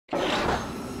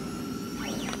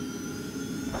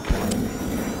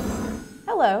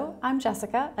Hello, I'm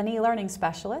Jessica, an e-learning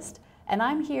specialist, and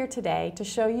I'm here today to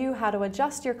show you how to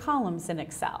adjust your columns in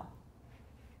Excel.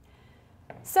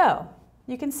 So,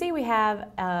 you can see we have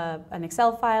an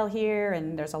Excel file here,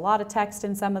 and there's a lot of text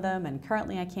in some of them, and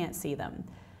currently I can't see them.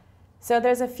 So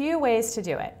there's a few ways to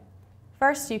do it.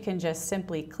 First, you can just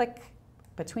simply click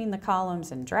between the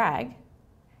columns and drag.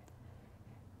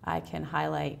 I can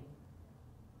highlight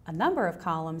a number of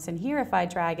columns, and here if I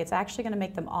drag, it's actually going to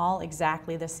make them all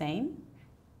exactly the same.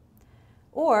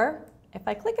 Or if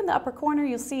I click in the upper corner,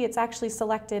 you'll see it's actually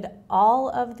selected all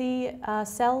of the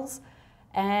cells,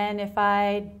 and if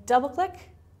I double click,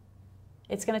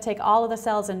 it's going to take all of the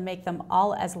cells and make them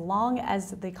all as long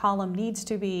as the column needs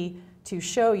to be to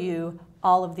show you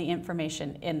all of the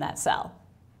information in that cell.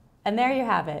 And there you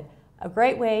have it, a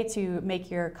great way to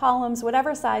make your columns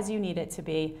whatever size you need it to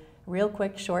be, real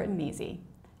quick, short, and easy.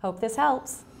 Hope this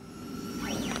helps.